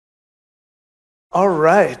All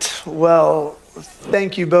right. Well,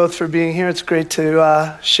 thank you both for being here. It's great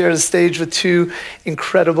to share the stage with two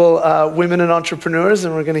incredible women and entrepreneurs,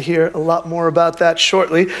 and we're going to hear a lot more about that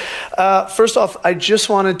shortly. First off, I just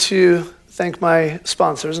wanted to thank my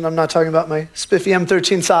sponsors, and I'm not talking about my spiffy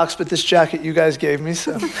M13 socks, but this jacket you guys gave me.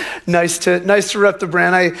 So nice to rep the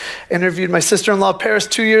brand. I interviewed my sister-in-law Paris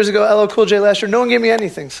 2 years ago, LL Cool J last year. No one gave me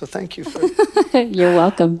anything, so thank you for You're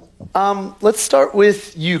welcome. Let's start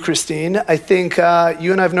with you, Christine. I think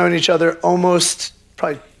you and I have known each other almost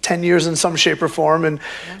probably 10 years in some shape or form, and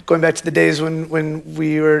going back to the days when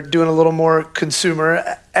we were doing a little more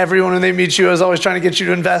consumer. Everyone, when they meet you, is always trying to get you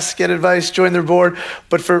to invest, get advice, join their board.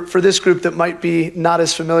 But for this group that might be not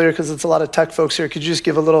as familiar, because it's a lot of tech folks here, could you just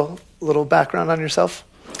give a little background on yourself?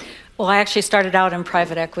 Well, I actually started out in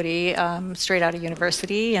private equity straight out of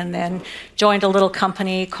university, and then joined a little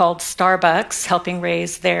company called Starbucks, helping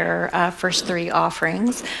raise their first 3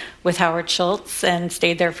 offerings with Howard Schultz, and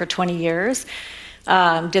stayed there for 20 years.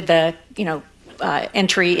 Did the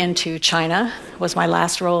entry into China was my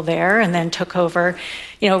last role there, and then took over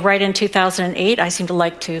right in 2008. I seem to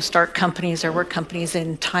like to start companies or work companies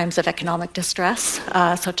in times of economic distress,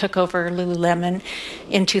 so took over Lululemon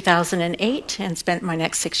in 2008 and spent my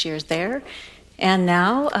next 6 years there, and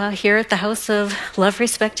now here at the House of Love,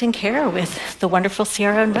 Respect, and Care with the wonderful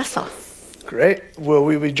Ciara and Vessel. Great. Well,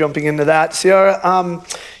 we'll be jumping into that. Ciara,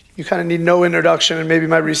 you kind of need no introduction, and maybe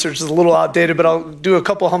my research is a little outdated, but I'll do a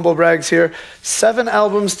couple humble brags here. 7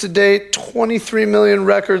 albums to date, 23 million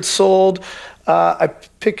records sold. I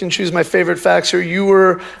pick and choose my favorite facts here. You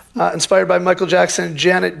were inspired by Michael Jackson and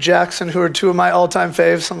Janet Jackson, who are 2 of my all-time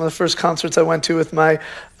faves, some of the first concerts I went to with my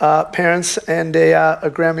parents, and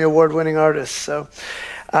a Grammy Award-winning artist. So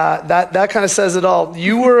that kind of says it all.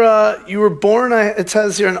 You were born, it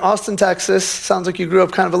says here, in Austin, Texas. Sounds like you grew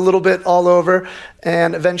up kind of a little bit all over,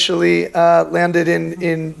 and eventually landed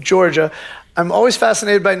in Georgia. I'm always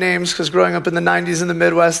fascinated by names, because growing up in the 90s in the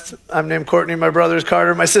Midwest, I'm named Courtney, my brother's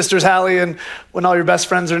Carter, my sister's Hallie, and when all your best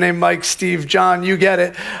friends are named Mike, Steve, John, you get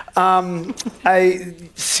it.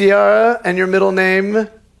 Ciara, and your middle name?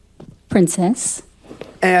 Princess.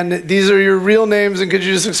 And these are your real names, and could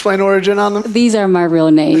you just explain origin on them? These are my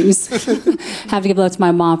real names. Have to give love to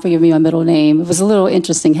my mom for giving me my middle name. It was a little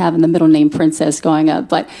interesting having the middle name Princess growing up,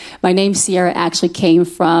 but my name Ciara actually came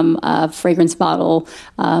from a fragrance bottle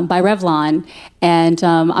by Revlon. And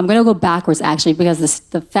I'm going to go backwards, actually, because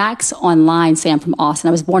the facts online say I'm from Austin.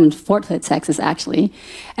 I was born in Fort Hood, Texas, actually.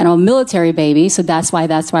 And I'm a military baby, so that's why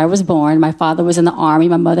I was born. My father was in the Army.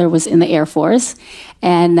 My mother was in the Air Force.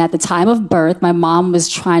 And at the time of birth, my mom was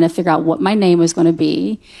trying to figure out what my name was going to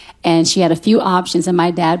be. And she had a few options, and my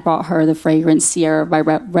dad brought her the fragrance Ciara by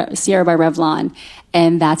Revlon.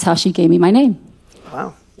 And that's how she gave me my name.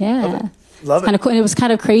 Wow. Yeah. Love it. Kind of cool. And it was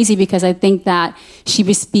kind of crazy, because I think that she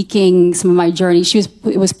was speaking some of my journey.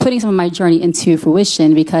 It was putting some of my journey into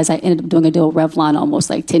fruition, because I ended up doing a deal with Revlon almost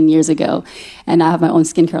like 10 years ago. And now I have my own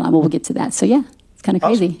skincare line. We'll get to that. So yeah, it's kind of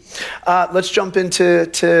crazy. Awesome. Let's jump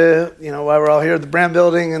into why we're all here, the brand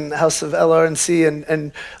building and the House of LR&C.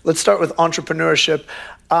 And let's start with entrepreneurship.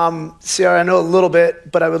 Ciara, I know a little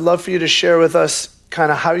bit, but I would love for you to share with us kind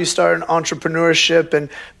of how you started entrepreneurship, and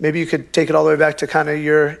maybe you could take it all the way back to kind of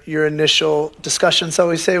your initial discussion, so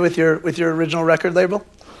we say, with your original record label.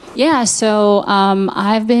 Yeah, so I'm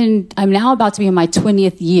now about to be in my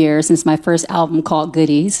 20th year since my first album called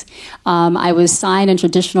Goodies. I was signed to a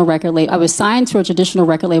traditional record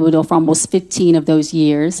label deal for almost 15 of those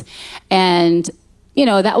years, and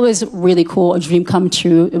that was really cool, a dream come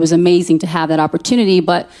true. It was amazing to have that opportunity,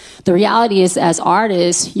 but the reality is, as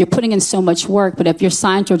artists, you're putting in so much work, but if you're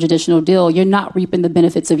signed to a traditional deal, you're not reaping the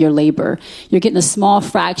benefits of your labor. You're getting a small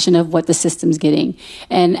fraction of what the system's getting.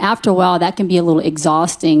 And after a while, that can be a little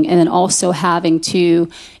exhausting, and then also having to,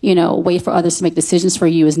 wait for others to make decisions for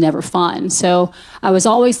you is never fun. So I was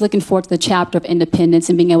always looking forward to the chapter of independence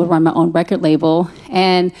and being able to run my own record label,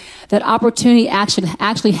 and that opportunity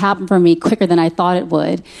actually happened for me quicker than I thought it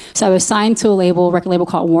would. So I was signed to a record label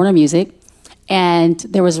called Warner Music, and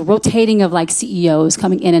there was a rotating of CEOs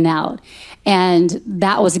coming in and out. And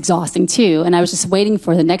that was exhausting too. And I was just waiting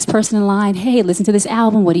for the next person in line. Hey, listen to this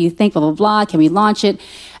album. What do you think? Blah, blah, blah. Can we launch it?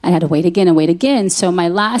 I had to wait again and wait again. So my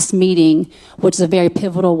last meeting, which is a very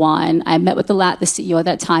pivotal one, I met with the CEO at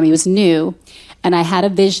that time. He was new. And I had a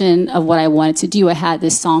vision of what I wanted to do. I had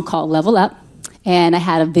this song called Level Up. And I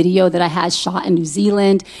had a video that I had shot in New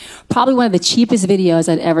Zealand, probably one of the cheapest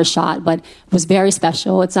videos I'd ever shot, but it was very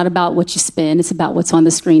special. It's not about what you spend, it's about what's on the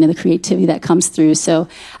screen and the creativity that comes through. So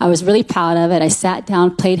I was really proud of it. I sat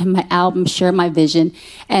down, played him my album, shared my vision,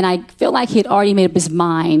 and I feel like he had already made up his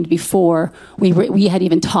mind before we had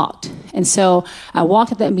even talked. And so I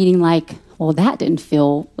walked at that meeting like, well, that didn't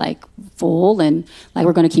feel like full and like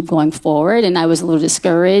we're going to keep going forward. And I was a little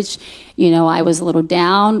discouraged. I was a little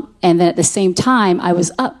down. And then at the same time, I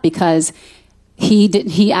was up because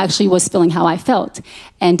he actually was feeling how I felt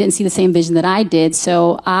and didn't see the same vision that I did.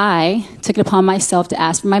 So I took it upon myself to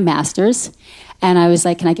ask for my master's. And I was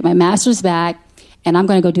like, can I get my master's back? And I'm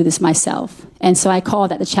going to go do this myself. And so I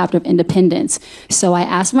called that the chapter of independence. So I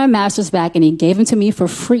asked for my master's back, and he gave them to me for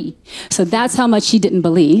free. So that's how much he didn't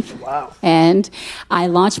believe. Wow. And I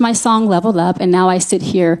launched my song, Leveled Up, and now I sit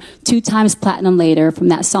here 2 times platinum later from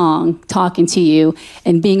that song, talking to you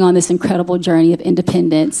and being on this incredible journey of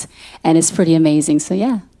independence. And it's pretty amazing. So,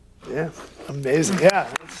 yeah. Yeah, amazing. Yeah,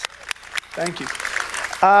 thank you.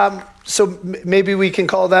 So maybe we can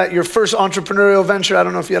call that your first entrepreneurial venture. I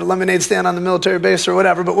don't know if you had a lemonade stand on the military base or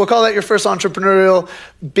whatever, but we'll call that your first entrepreneurial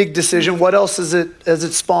big decision. What else has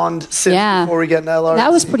it spawned since before we get into LR&C?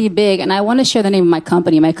 That was pretty big, and I want to share the name of my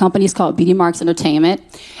company. My company is called Beauty Marks Entertainment,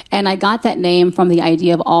 and I got that name from the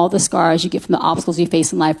idea of all the scars you get from the obstacles you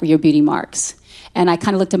face in life for your beauty marks. And I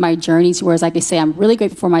kind of looked at my journey to where, as I could say, I'm really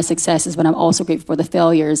grateful for my successes, but I'm also grateful for the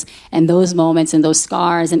failures and those moments and those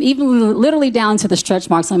scars, and even literally down to the stretch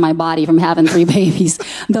marks on my body from having 3 babies.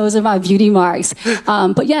 Those are my beauty marks.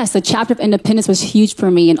 But yes, the chapter of independence was huge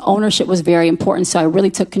for me, and ownership was very important. So I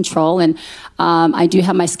really took control. And I do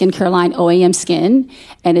have my skincare line, OAM Skin,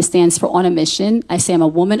 and it stands for On a Mission. I say I'm a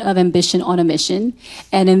woman of ambition on a mission.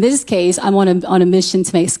 And in this case, I'm on a mission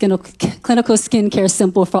to make clinical skincare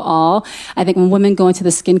simple for all. I think when women go into the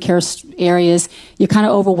skincare areas, you're kind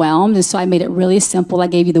of overwhelmed. And so I made it really simple. I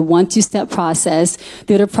gave you the 1-2-step process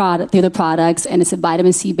through the products, and it's a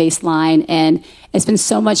vitamin C based line. And it's been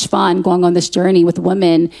so much fun going on this journey with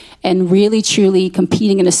women and really truly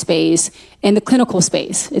competing in a space, in the clinical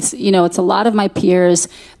space. It's a lot of my peers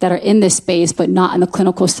that are in this space, but not on the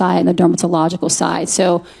clinical side and the dermatological side.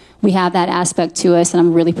 So we have that aspect to us, and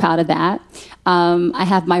I'm really proud of that. I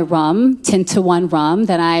have my rum, 10-to-1 rum,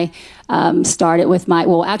 that I started with my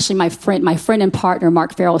friend and partner,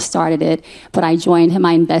 Mark Farrell, started it, but I joined him.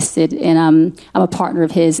 I invested in, I'm a partner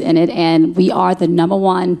of his in it, and we are the number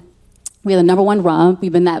one. We are the number 1 rum.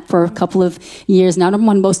 We've been that for a couple of years now. Number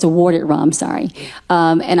 1 most awarded rum,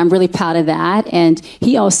 and I'm really proud of that. And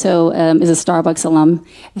he also is a Starbucks alum.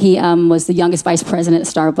 He was the youngest vice president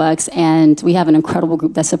at Starbucks, and we have an incredible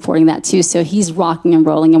group that's supporting that too. So he's rocking and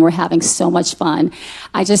rolling, and we're having so much fun.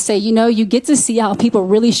 I just say, you get to see how people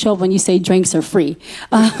really show up when you say drinks are free.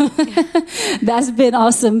 That's been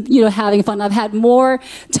awesome, having fun. I've had more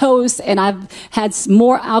toast, and I've had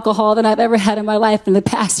more alcohol than I've ever had in my life in the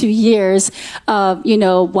past few years.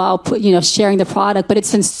 While sharing the product, but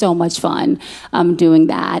it's been so much fun doing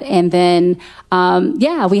that. And then,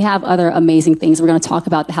 we have other amazing things. We're going to talk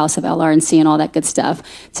about the House of LR&C and all that good stuff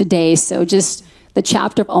today. So just the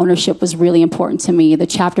chapter of ownership was really important to me. The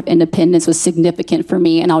chapter of independence was significant for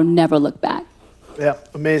me, and I'll never look back. Yeah,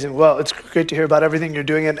 amazing. Well, it's great to hear about everything you're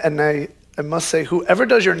doing, and I must say, whoever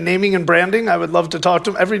does your naming and branding, I would love to talk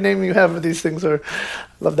to them. Every name you have of these things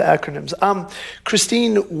love the acronyms.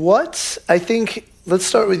 Christine, let's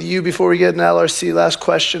start with you before we get into LR&C. Last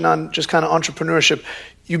question on just kind of entrepreneurship.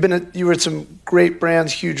 You were at some great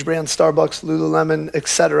brands, huge brands, Starbucks, Lululemon, et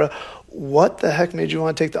cetera. What the heck made you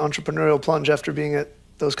want to take the entrepreneurial plunge after being at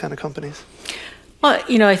those kind of companies? Well,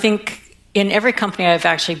 I think in every company I've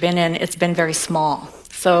actually been in, it's been very small.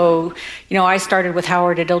 So, I started with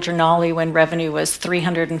Howard at Il Giornale when revenue was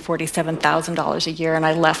 $347,000 a year, and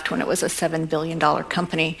I left when it was a $7 billion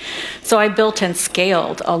company. So I built and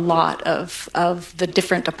scaled a lot of the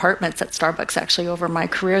different departments at Starbucks actually over my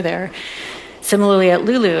career there. Similarly at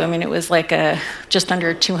Lulu, it was like just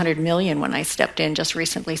under $200 million when I stepped in just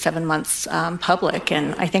recently, 7 months public.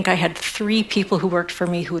 And I think I had 3 people who worked for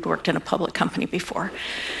me who had worked in a public company before.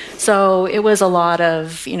 So it was a lot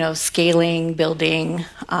of, scaling, building.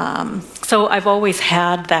 So I've always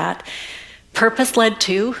had that purpose-led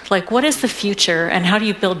too. Like, what is the future and how do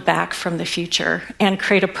you build back from the future and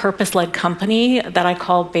create a purpose-led company that I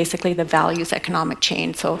call basically the values economic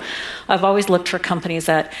chain. So I've always looked for companies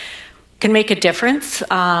that can make a difference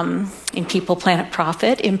in people, planet,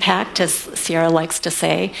 profit, impact, as Ciara likes to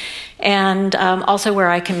say, and also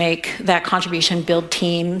where I can make that contribution, build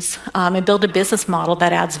teams, and build a business model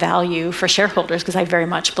that adds value for shareholders, because I very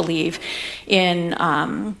much believe in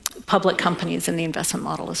public companies and the investment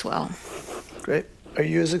model as well. Great. Are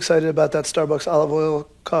you as excited about that Starbucks olive oil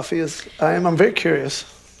coffee as I am? I'm very curious.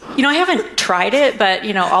 I haven't tried it, but,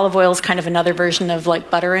 olive oil is kind of another version of like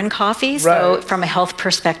butter in coffee. So from a health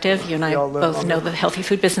perspective, you and I both know the healthy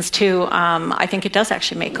food business too. I think it does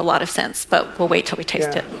actually make a lot of sense, but we'll wait till we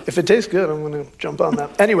taste it. If it tastes good, I'm going to jump on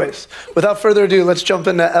that. Anyways, without further ado, let's jump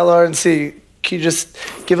into LR&C. Can you just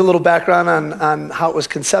give a little background on how it was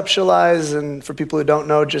conceptualized, and for people who don't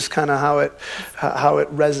know, just kind of how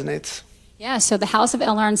it resonates? Yeah, so the House of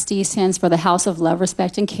LR&C stands for the House of Love,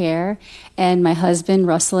 Respect, and Care. And my husband,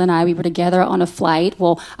 Russell, and I, we were together on a flight.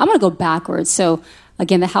 Well, I'm going to go backwards. So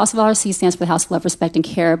again, the House of LR&C stands for the House of Love, Respect, and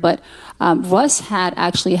Care. But Russ had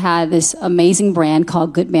actually had this amazing brand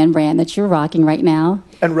called Good Man Brand that you're rocking right now.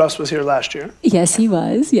 And Russ was here last year. Yes, he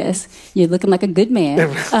was. Yes. You're looking like a good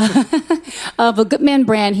man. But Good Man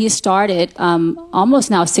Brand, he started almost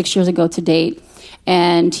now 6 years ago to date.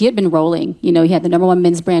 And he had been rolling. He had the #1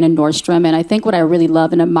 men's brand in Nordstrom. And I think what I really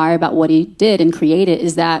love and admire about what he did and created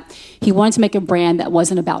is that he wanted to make a brand that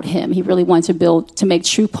wasn't about him. He really wanted to make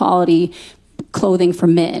true quality clothing for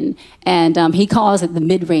men. And he calls it the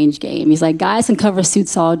mid-range game. He's like, guys can cover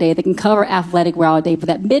suits all day. They can cover athletic wear all day, but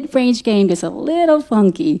that mid-range game gets a little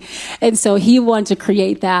funky. And so he wanted to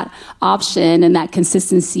create that option and that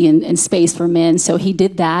consistency and space for men. So he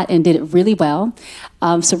did that and did it really well.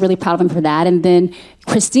 So really proud of him for that. And then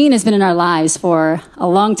Christine has been in our lives for a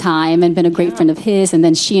long time and been a great friend of his. And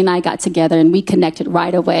then she and I got together and we connected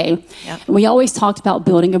right away. Yep. And we always talked about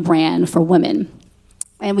building a brand for women.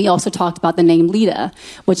 And we also talked about the name Lita,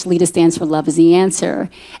 which Lita stands for Love is the Answer.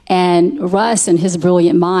 And Russ, in his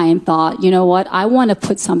brilliant mind, thought, you know what? I want to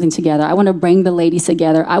put something together. I want to bring the ladies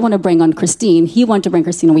together. I want to bring on Christine. He wanted to bring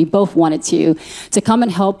Christine, and we both wanted to come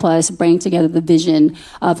and help us bring together the vision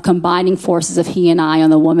of combining forces of he and I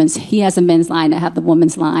on the women's. He has a men's line, I have the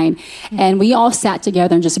women's line. And we all sat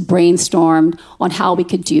together and just brainstormed on how we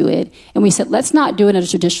could do it. And we said, let's not do it in a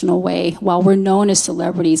traditional way. While we're known as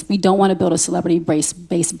celebrities, we don't want to build a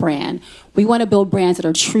celebrity-based brand. We want to build brands that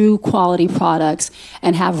are true quality products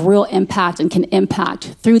and have real impact and can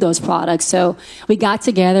impact through those products. So we got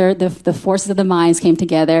together, the forces of the minds came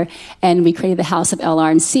together, and we created the House of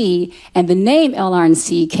LR&C. And the name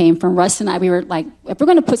LR&C came from Russ and I. We were like, if we're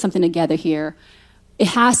going to put something together here, it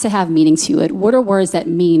has to have meaning to it. What are words that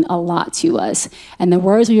mean a lot to us? And the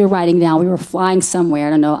words we were writing down, we were flying somewhere, I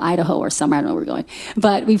don't know, Idaho or somewhere, I don't know where we're going.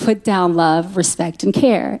 But we put down love, respect, and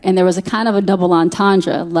care. And there was a kind of a double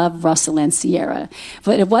entendre, love, Russell, and Ciara.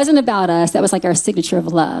 But it wasn't about us. That was like our signature of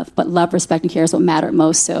love. But love, respect, and care is what mattered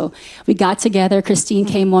most. So we got together. Christine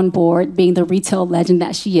came on board, being the retail legend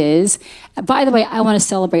that she is. By the way, I want to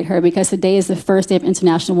celebrate her because today is the first day of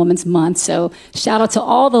International Women's Month. So shout out to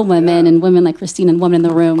all the women and women like Christine and women in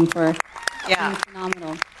the room for being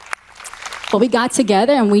phenomenal. But we got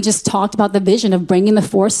together and we just talked about the vision of bringing the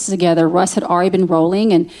forces together. Russ had already been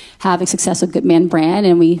rolling and having success with Good Man Brand,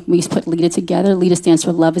 and we put Lita together. Lita stands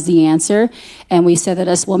for Love is the Answer. And we said that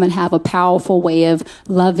us women have a powerful way of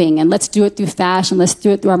loving, and let's do it through fashion. Let's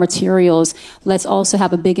do it through our materials. Let's also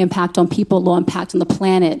have a big impact on people, low impact on the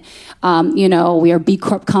planet. We are a B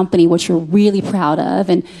Corp company, which we're really proud of.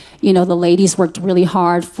 And the ladies worked really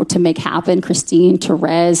hard to make happen. Christine,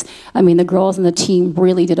 Therese, the girls on the team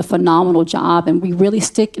really did a phenomenal job, and we really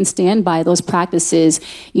stick and stand by those practices.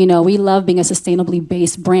 We love being a sustainably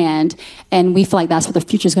based brand, and we feel like that's what the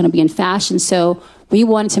future is going to be in fashion. So we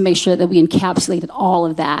wanted to make sure that we encapsulated all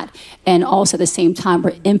of that, and also at the same time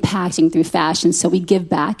we're impacting through fashion, so we give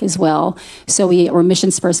back as well. So we're a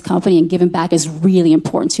missions first company, and giving back is really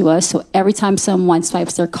important to us. So every time someone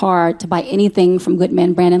swipes their card to buy anything from Good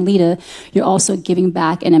Man Brand and Lita, you're also giving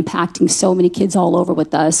back and impacting so many kids all over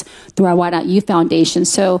with us through our Why Not You Foundation.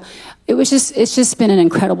 So it's just been an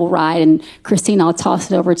incredible ride. And Christine, I'll toss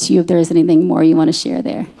it over to you if there is anything more you want to share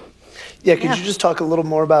there. Yeah, could you just talk a little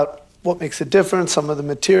more about what makes it different, some of the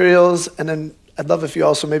materials, and then I'd love if you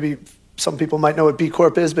also maybe, some people might know what B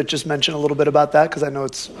Corp is, but just mention a little bit about that, because I know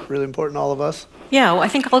it's really important to all of us. Yeah, well, I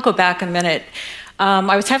think I'll go back a minute.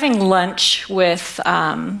 I was having lunch with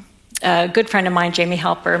a good friend of mine, Jamie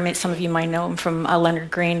Halper. Some of you might know him from Leonard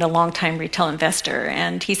Green, a longtime retail investor,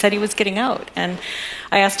 and he said he was getting out. And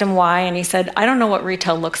I asked him why, and he said, I don't know what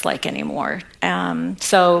retail looks like anymore.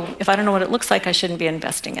 So if I don't know what it looks like, I shouldn't be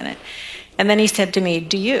investing in it. And then he said to me,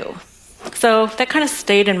 do you? So that kind of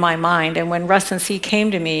stayed in my mind. And when Russ and C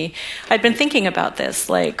came to me, I'd been thinking about this.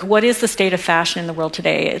 Like, what is the state of fashion in the world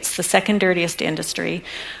today? It's the second dirtiest industry.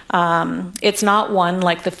 It's not one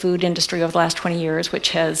like the food industry over the last 20 years,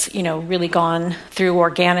 which has, really gone through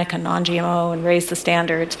organic and non-GMO and raised the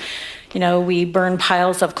standards. We burn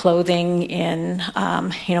piles of clothing in,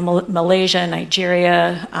 Malaysia,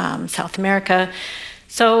 Nigeria, South America.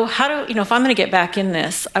 So if I'm going to get back in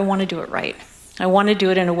this, I want to do it right. I want to do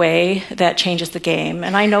it in a way that changes the game.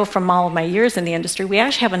 And I know from all of my years in the industry, we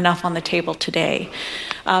actually have enough on the table today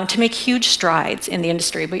to make huge strides in the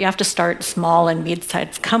industry. But you have to start small and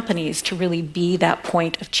mid-sized companies to really be that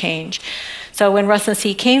point of change. So when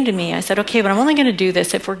LR&C came to me, I said, okay, but I'm only going to do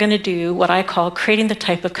this if we're going to do what I call creating the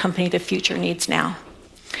type of company the future needs now.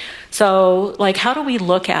 So, like, how do we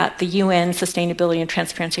look at the UN sustainability and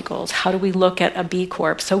transparency goals? How do we look at a B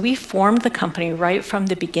Corp? So we formed the company right from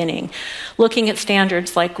the beginning, looking at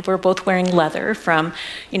standards like we're both wearing leather from,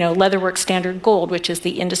 Leatherworks Standard Gold, which is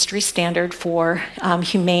the industry standard for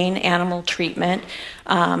humane animal treatment,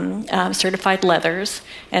 certified leathers,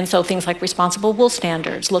 and so things like responsible wool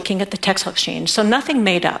standards, looking at the textile exchange. So nothing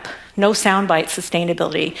made up, no soundbite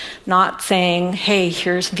sustainability, not saying, hey,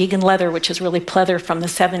 here's vegan leather, which is really pleather from the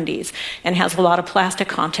 70s and has a lot of plastic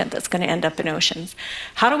content that's going to end up in oceans.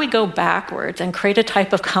 How do we go backwards and create a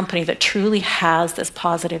type of company that truly has this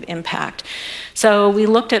positive impact? So we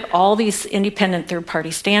looked at all these independent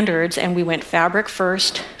third-party standards, and we went fabric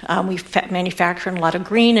first. We manufactured a lot of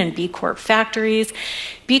green and B Corp factories.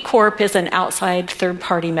 B Corp is an outside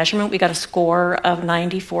third-party measurement. We got a score of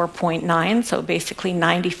 94.9, so basically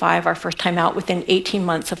 95 our first time out within 18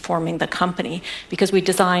 months of forming the company, because we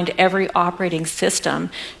designed every operating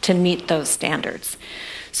system to meet those standards.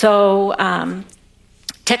 So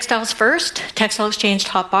textiles first, textile exchange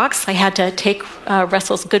top box. I had to take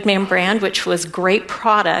Russell's Goodman brand, which was great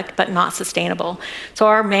product, but not sustainable. So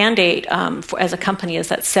our mandate as a company is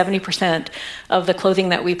that 70% of the clothing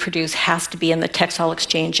that we produce has to be in the textile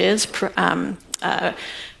exchanges,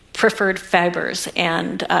 preferred fibers.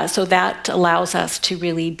 And so that allows us to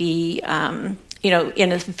really be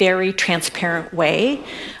in a very transparent way,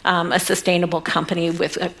 a sustainable company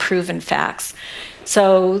with proven facts.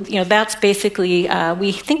 So, that's basically,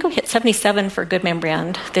 we think we hit 77 for Goodman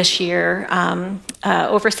brand this year,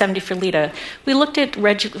 over 70 for Lita. We looked at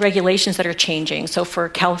regulations that are changing. So for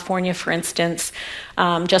California, for instance,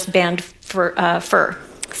 just banned fur.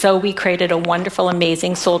 So we created a wonderful,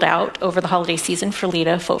 amazing, sold out over the holiday season for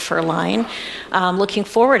Lita faux fur line. Looking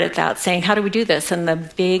forward at that, saying, how do we do this? And the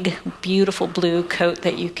big, beautiful blue coat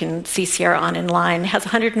that you can see Ciara on in line has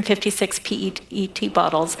 156 PET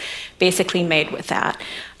bottles basically made with that.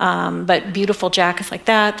 But beautiful jackets like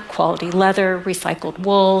that, quality leather, recycled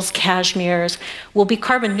wools, cashmeres, will be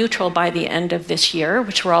carbon neutral by the end of this year,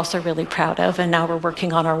 which we're also really proud of. And now we're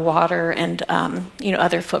working on our water and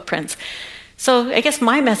other footprints. So I guess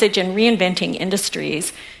my message in reinventing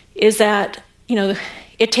industries is that,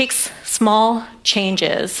 it takes small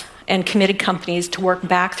changes and committed companies to work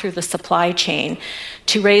back through the supply chain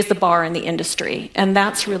to raise the bar in the industry. And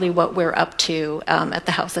that's really what we're up to at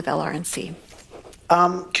the House of LR&C.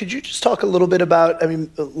 Could you just talk a little bit about, a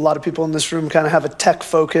lot of people in this room kind of have a tech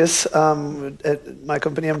focus. At my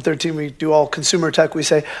company, M13, we do all consumer tech. We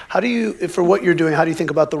say, for what you're doing, how do you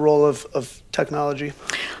think about the role of technology?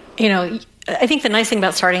 I think the nice thing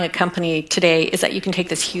about starting a company today is that you can take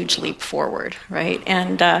this huge leap forward, right?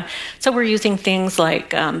 And so we're using things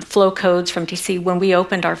like flow codes from DC. When we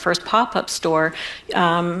opened our first pop-up store,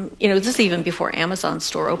 this is even before Amazon's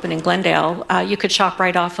store opened in Glendale, you could shop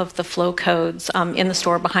right off of the flow codes in the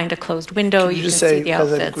store behind a closed window. You can see the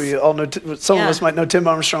outfits. I think we all know, some of us might know Tim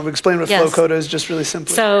Armstrong, but explain what flow code is just really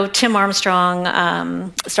simply. So Tim Armstrong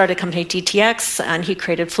started a company, DTX, and he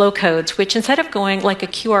created flow codes, which instead of going like a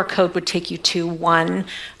QR code would take you to one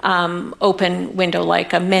open window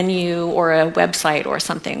like a menu or a website or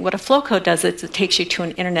something. What a flow code does is it takes you to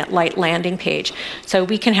an internet light landing page. So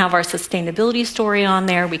we can have our sustainability story on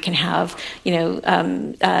there. We can have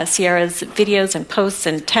Ciara's videos and posts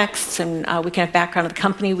and texts, and we can have background of the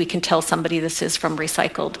company. We can tell somebody this is from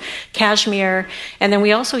recycled cashmere. And then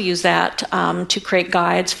we also use that to create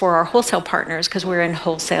guides for our wholesale partners, because we're in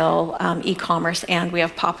wholesale e-commerce and we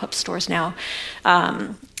have pop-up stores now.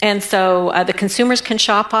 And so the consumers can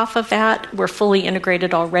shop off of that. We're fully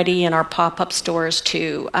integrated already in our pop-up stores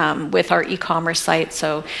with our e-commerce site.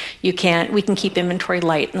 So we can keep inventory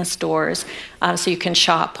light in the stores. So you can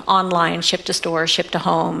shop online, ship to store, ship to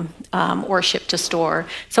home, or ship to store.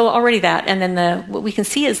 So already that. And then what we can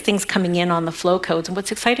see is things coming in on the flow codes. And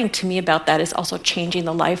what's exciting to me about that is also changing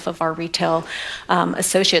the life of our retail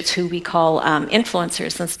associates, who we call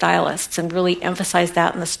influencers and stylists, and really emphasize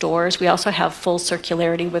that in the stores. We also have full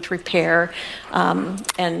circularity with repair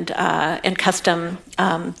and custom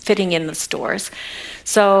fitting in the stores.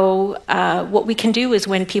 So what we can do is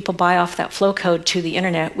when people buy off that flow code to the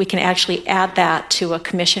internet, we can actually add that to a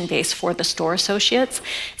commission base for the store associates.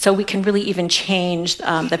 So we can really even change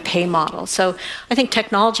the pay model. So I think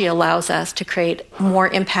technology allows us to create more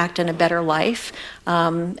impact and a better life.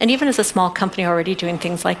 And even as a small company already doing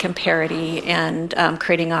things like Imparity and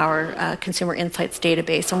creating our consumer insights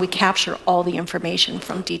database, and we capture all the information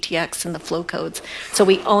from DTX and the flow codes. So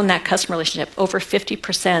we own that customer relationship. Over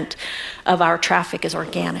 50% of our traffic is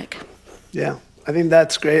organic. Yeah, I think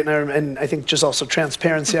that's great. And I think just also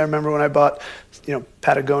transparency. I remember when I bought,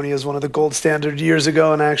 Patagonia is one of the gold standard years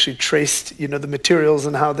ago, and I actually traced, the materials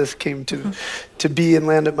and how this came to be and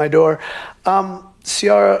land at my door.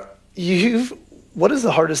 Ciara, what is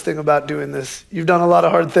the hardest thing about doing this? You've done a lot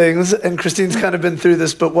of hard things, and Christine's kind of been through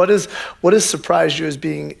this, but what has surprised you as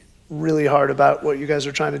being really hard about what you guys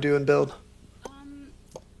are trying to do and build?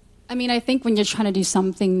 I think when you're trying to do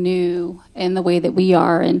something new in the way that we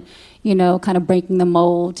are and, kind of breaking the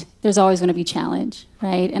mold, there's always going to be challenge,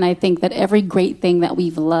 right? And I think that every great thing that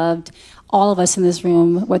we've loved, all of us in this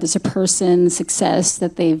room, whether it's a person, success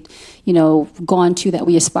that they've, gone to that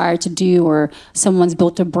we aspire to do, or someone's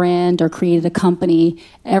built a brand or created a company,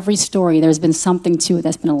 every story, there's been something to it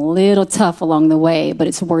that's been a little tough along the way, but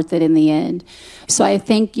it's worth it in the end. So I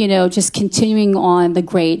think, just continuing on the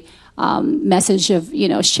great message of,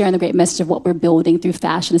 sharing the great message of what we're building through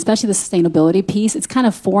fashion, especially the sustainability piece, it's kind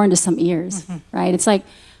of foreign to some ears, right? It's like,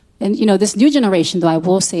 and, this new generation, though, I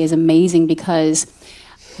will say is amazing because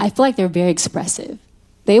I feel like they're very expressive.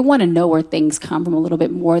 They want to know where things come from a little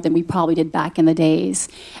bit more than we probably did back in the days.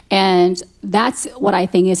 And that's what I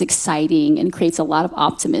think is exciting and creates a lot of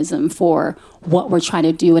optimism for what we're trying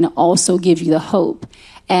to do. And it also gives you the hope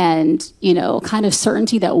and, kind of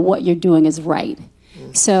certainty that what you're doing is right.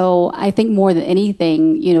 So I think more than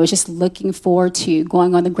anything, it's just looking forward to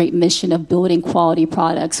going on the great mission of building quality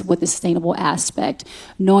products with a sustainable aspect,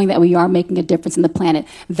 knowing that we are making a difference in the planet.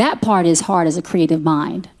 That part is hard as a creative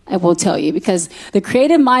mind, I will tell you, because the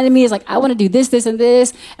creative mind in me is like, I want to do this, this, and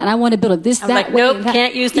this, and I want to build this, I'm that like, way. nope,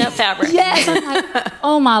 can't use that fabric. Yes. I'm like,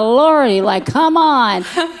 oh my Lordy, like, come on.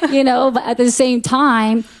 But at the same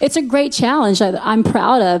time, it's a great challenge that I'm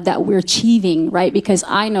proud of that we're achieving, right? Because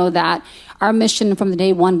I know that our mission from the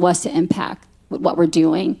day one was to impact what we're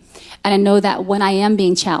doing. And I know that when I am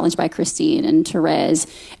being challenged by Christine and Therese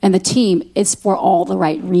and the team, it's for all the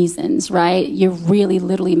right reasons, right? You're really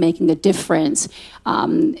literally making a difference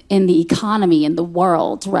in the economy, in the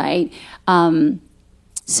world, right?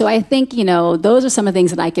 So I think, those are some of the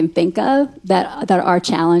things that I can think of that are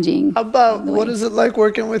challenging. How about, what is it like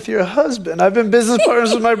working with your husband? I've been business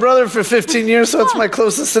partners with my brother for 15 years, so it's my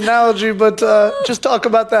closest analogy, but just talk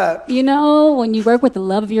about that. When you work with the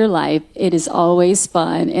love of your life, it is always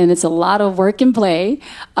fun, and it's a lot of work and play,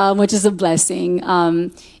 which is a blessing.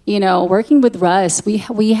 Working with Russ, we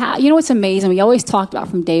have, what's amazing, we always talked about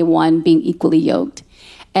from day one being equally yoked.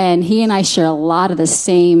 And he and I share a lot of the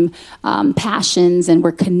same passions, and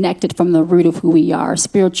we're connected from the root of who we are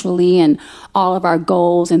spiritually, and all of our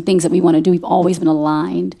goals and things that we want to do. We've always been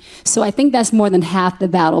aligned. So I think that's more than half the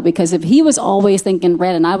battle, because if he was always thinking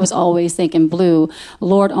red and I was always thinking blue,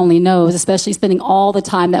 Lord only knows, especially spending all the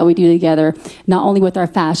time that we do together, not only with our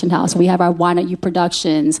fashion house, we have our Why Not You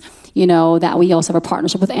Productions, that we also have a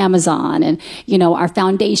partnership with Amazon, and, our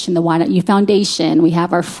foundation, the Why Not You Foundation. We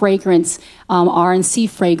have our fragrance, LR&C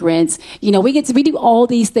fragrance. We do all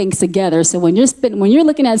these things together. So when you're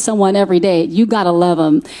looking at someone every day, you gotta love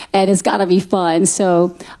them, and it's gotta be fun.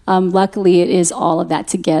 So luckily, it is all of that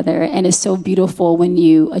together, and it's so beautiful when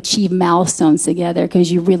you achieve milestones together,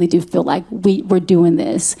 because you really do feel like we're doing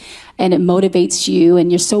this. And it motivates you,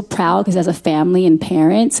 and you're so proud, because as a family and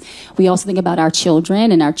parents, we also think about our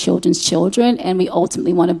children and our children's children, and we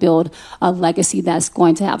ultimately want to build a legacy that's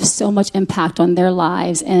going to have so much impact on their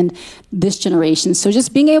lives and this generation. So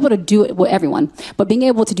just being able to do it with everyone, but being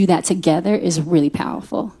able to do that together is really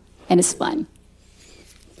powerful, and it's fun.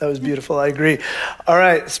 That was beautiful. I agree. All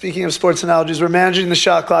right. Speaking of sports analogies, we're managing the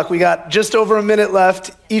shot clock. We got just over a minute left.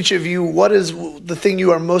 Each of you, what is the thing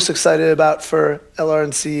you are most excited about for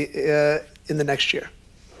LR&C in the next year?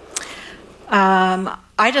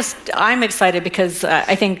 I'm excited because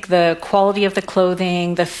I think the quality of the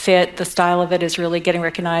clothing, the fit, the style of it is really getting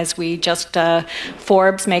recognized. We just,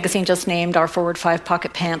 Forbes magazine just named our Forward 5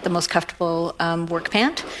 pocket pant the most comfortable work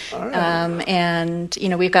pant. All right. And,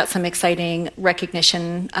 we've got some exciting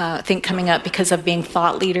recognition, I think, coming up because of being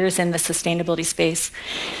thought leaders in the sustainability space.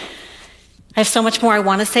 I have so much more I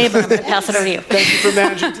want to say, but I'm going to pass it over to you. Thank you for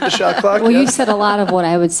managing to the shot clock. Well, Yes. you said a lot of what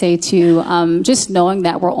I would say too. Just knowing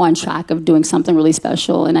that we're on track of doing something really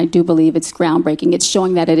special, and I do believe it's groundbreaking. It's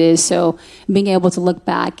showing that it is. So being able to look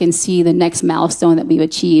back and see the next milestone that we've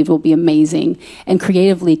achieved will be amazing. And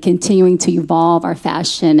creatively continuing to evolve our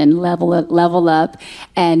fashion and level up,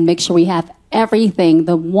 and make sure we have everything,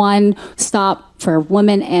 the one stop for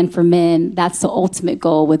women and for men. That's the ultimate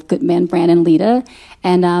goal with Goodman Brand and Lita.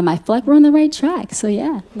 And I feel like we're on the right track. So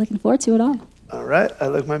yeah, looking forward to it all. All right. I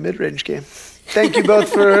like my mid-range game. Thank you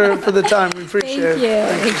both for the time. We appreciate it.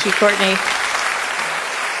 Thank you. Thank you, Courtney.